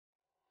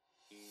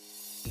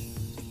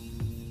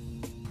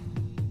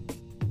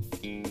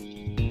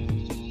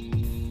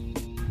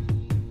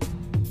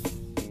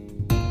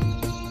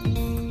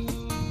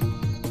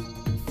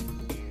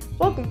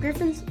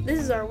Griffins? This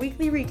is our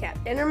weekly recap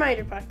and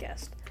reminder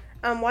podcast.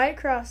 I'm Wyatt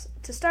Cross.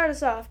 To start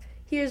us off,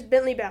 here's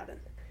Bentley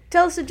Bowden.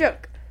 Tell us a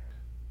joke.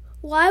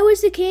 Why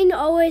was the king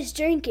always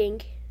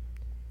drinking?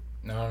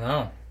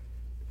 No.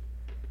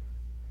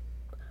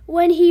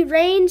 When he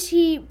rains,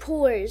 he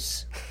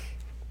pours.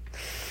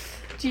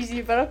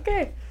 Cheesy, but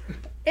okay.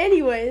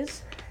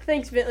 Anyways,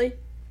 thanks, Bentley.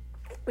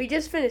 We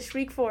just finished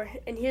week 4,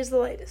 and here's the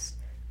latest.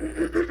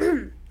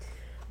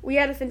 We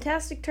had a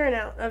fantastic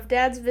turnout of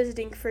dads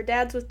visiting for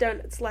Dads with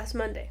Donuts last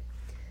Monday.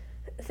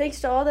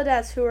 Thanks to all the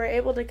dads who were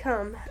able to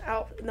come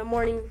out in the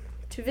morning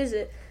to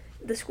visit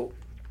the school.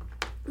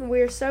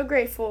 We are so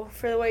grateful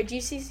for the way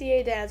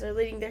GCCA dads are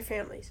leading their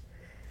families.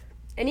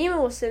 An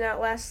email was sent out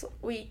last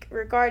week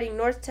regarding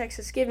North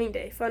Texas Giving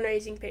Day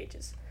fundraising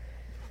pages.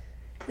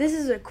 This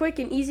is a quick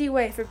and easy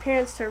way for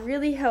parents to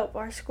really help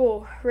our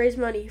school raise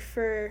money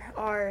for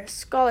our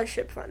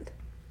scholarship fund.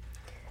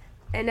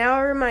 And now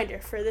a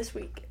reminder for this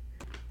week.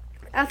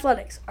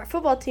 Athletics. Our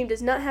football team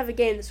does not have a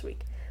game this week,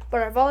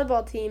 but our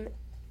volleyball team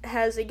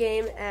has a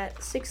game at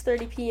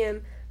 6:30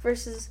 p.m.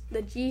 versus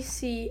the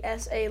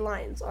GCSA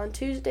Lions on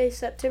Tuesday,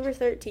 September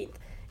 13th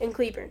in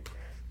Cleburne.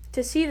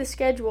 To see the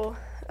schedule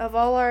of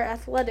all our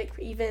athletic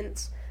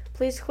events,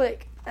 please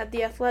click at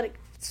the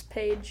athletics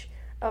page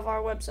of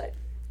our website.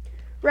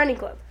 Running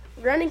Club.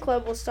 Running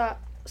Club will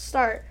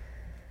start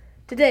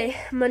today,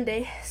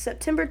 Monday,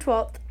 September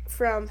 12th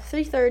from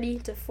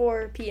 3:30 to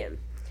 4 p.m.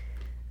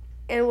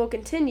 and will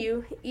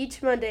continue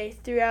each Monday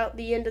throughout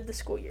the end of the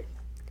school year.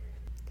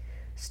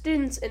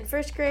 Students in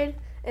first grade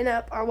and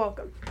up are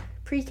welcome.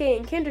 Pre-K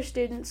and kinder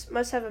students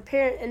must have a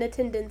parent in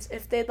attendance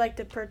if they'd like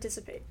to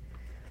participate.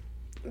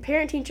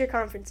 Parent-teacher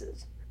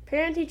conferences.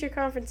 Parent-teacher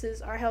conferences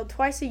are held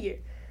twice a year.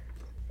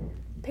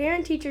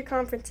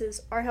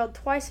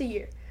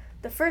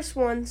 The first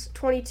ones,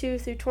 22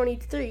 through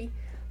 23,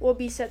 will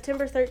be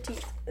September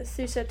 13th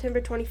through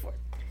September 24th.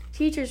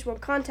 Teachers will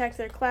contact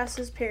their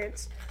classes'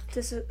 parents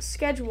to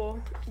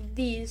schedule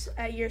these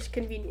at your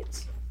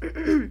convenience.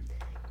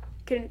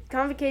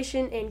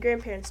 Convocation and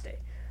Grandparents' Day.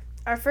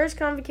 Our first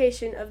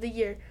convocation of the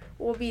year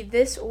will be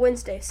this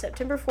Wednesday,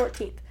 September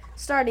 14th,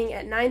 starting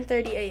at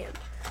 9:30 a.m.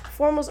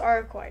 Formals are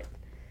required.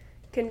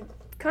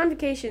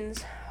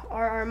 Convocations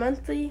are our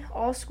monthly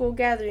all-school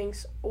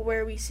gatherings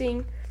where we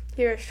sing,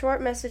 hear a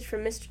short message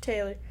from Mr.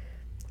 Taylor,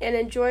 and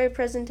enjoy a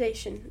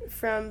presentation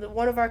from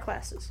one of our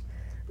classes.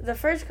 The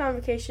first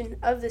convocation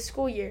of this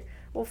school year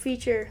will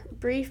feature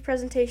brief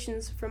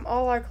presentations from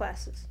all our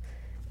classes.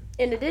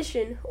 In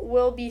addition,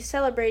 we'll be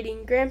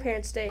celebrating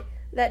Grandparents' Day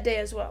that day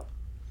as well.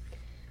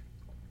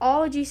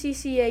 All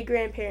GCCA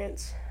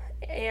grandparents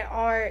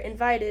are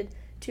invited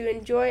to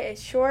enjoy a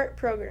short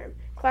program,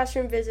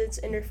 classroom visits,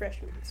 and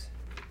refreshments.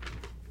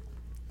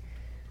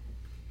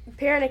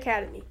 Parent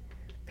Academy.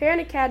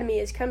 Parent Academy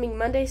is coming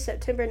Monday,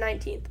 September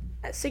 19th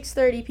at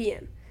 6:30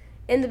 p.m.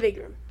 in the big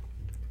room.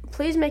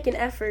 Please make an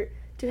effort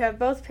to have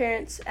both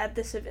parents at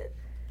this event.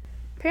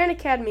 Parent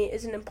Academy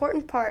is an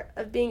important part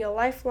of being a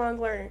lifelong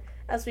learner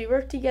as we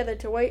work together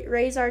to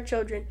raise our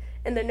children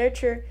in the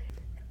nurture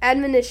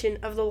admonition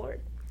of the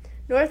Lord.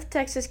 North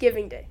Texas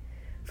Giving Day.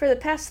 For the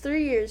past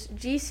 3 years,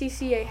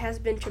 GCCA has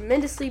been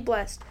tremendously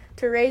blessed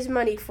to raise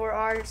money for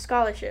our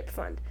scholarship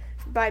fund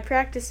by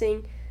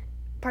participating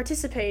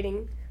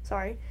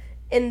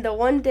in the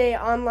one-day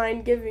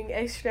online giving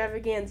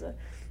extravaganza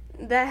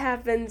that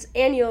happens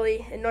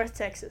annually in North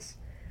Texas.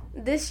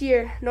 This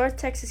year, North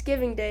Texas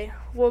Giving Day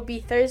will be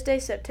Thursday,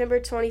 September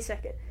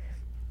 22nd.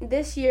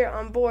 This year,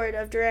 our board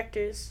of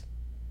directors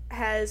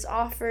has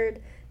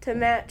offered to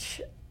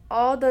match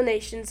all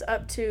donations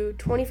up to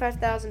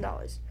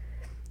 $25,000.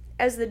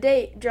 As the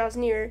date draws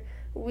nearer,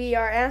 we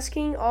are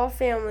asking all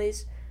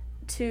families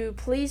to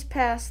please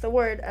pass the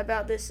word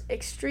about this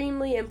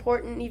extremely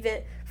important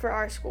event for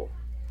our school.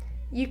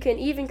 You can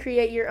even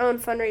create your own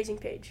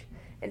fundraising page.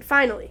 And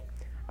finally,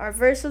 our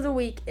verse of the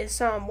week is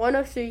Psalm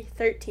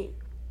 103:13.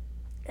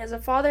 As a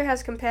father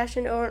has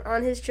compassion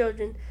on his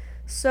children,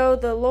 so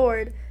the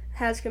Lord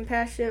has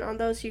compassion on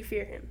those who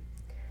fear him.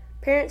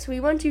 Parents, we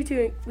want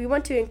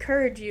to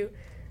encourage you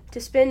to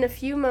spend a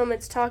few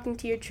moments talking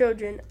to your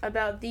children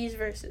about these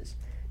verses.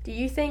 Do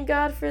you thank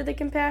God for the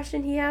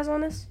compassion he has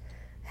on us?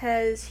 How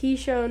has he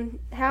shown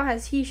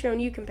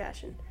you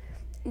compassion?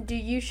 Do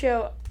you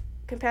show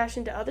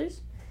compassion to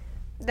others?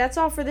 That's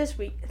all for this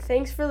week.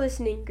 Thanks for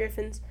listening,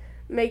 Griffins.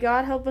 May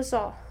God help us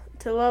all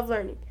to love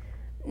learning,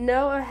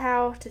 know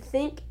how to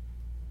think,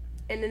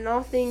 and in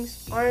all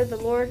things honor the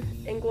Lord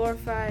and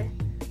glorify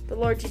the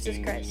Lord Jesus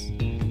Christ.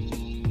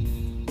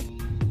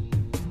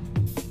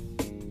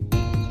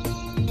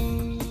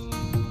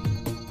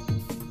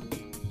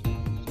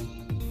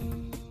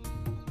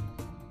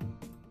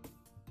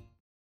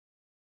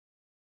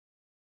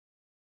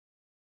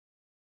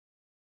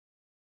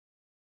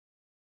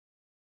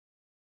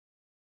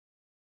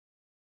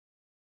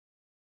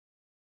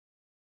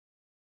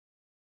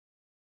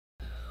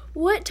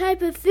 What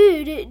type of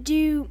food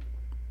do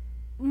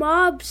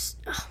mobs...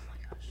 Oh my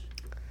gosh.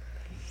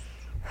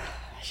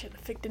 I should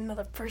have picked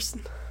another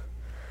person.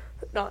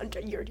 No,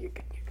 you're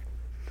good.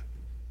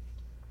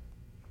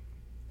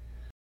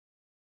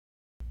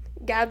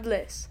 God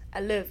bless. I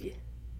love you.